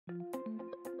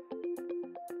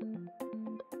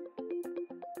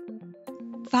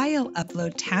File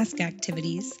upload task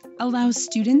activities allow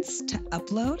students to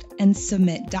upload and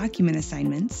submit document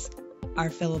assignments, our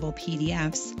fillable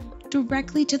PDFs,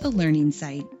 directly to the learning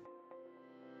site.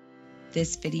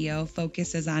 This video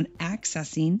focuses on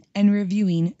accessing and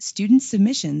reviewing student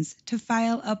submissions to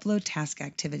file upload task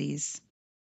activities.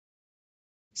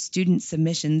 Student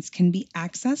submissions can be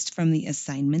accessed from the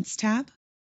Assignments tab,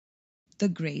 the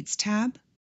Grades tab,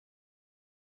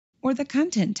 or the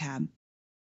Content tab.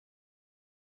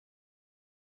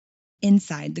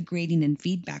 Inside the Grading and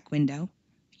Feedback window,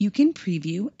 you can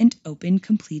preview and open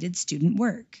completed student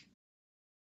work.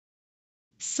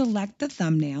 Select the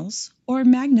thumbnails or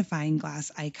magnifying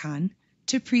glass icon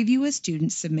to preview a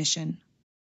student submission.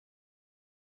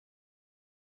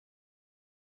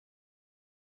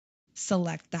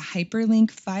 Select the hyperlink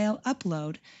file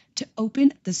upload to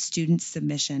open the student's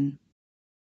submission.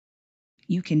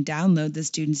 You can download the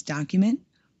student's document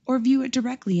or view it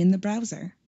directly in the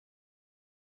browser.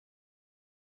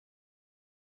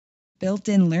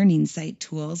 Built-in learning site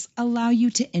tools allow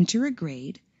you to enter a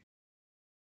grade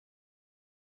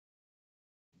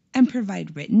and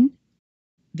provide written,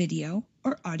 video,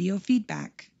 or audio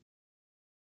feedback.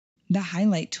 The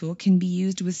highlight tool can be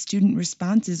used with student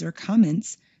responses or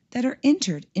comments that are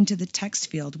entered into the text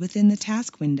field within the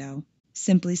task window.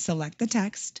 Simply select the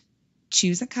text,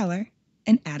 choose a color,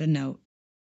 and add a note.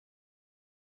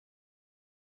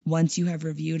 Once you have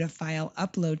reviewed a file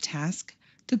upload task,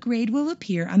 the grade will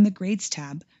appear on the Grades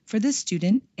tab for the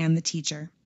student and the teacher.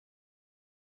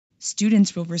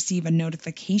 Students will receive a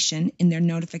notification in their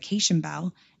notification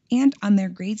bell and on their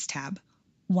Grades tab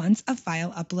once a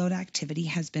file upload activity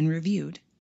has been reviewed.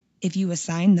 If you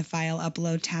assign the file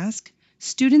upload task,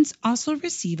 students also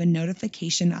receive a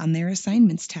notification on their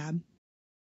Assignments tab.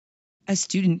 A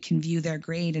student can view their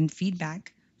grade and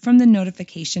feedback from the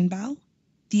Notification bell,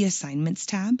 the Assignments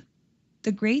tab,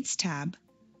 the Grades tab,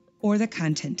 or the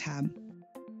Content tab.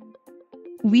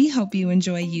 We hope you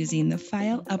enjoy using the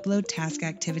file upload task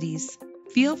activities.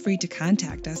 Feel free to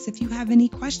contact us if you have any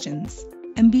questions,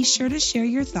 and be sure to share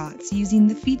your thoughts using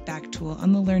the feedback tool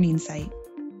on the learning site.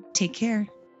 Take care.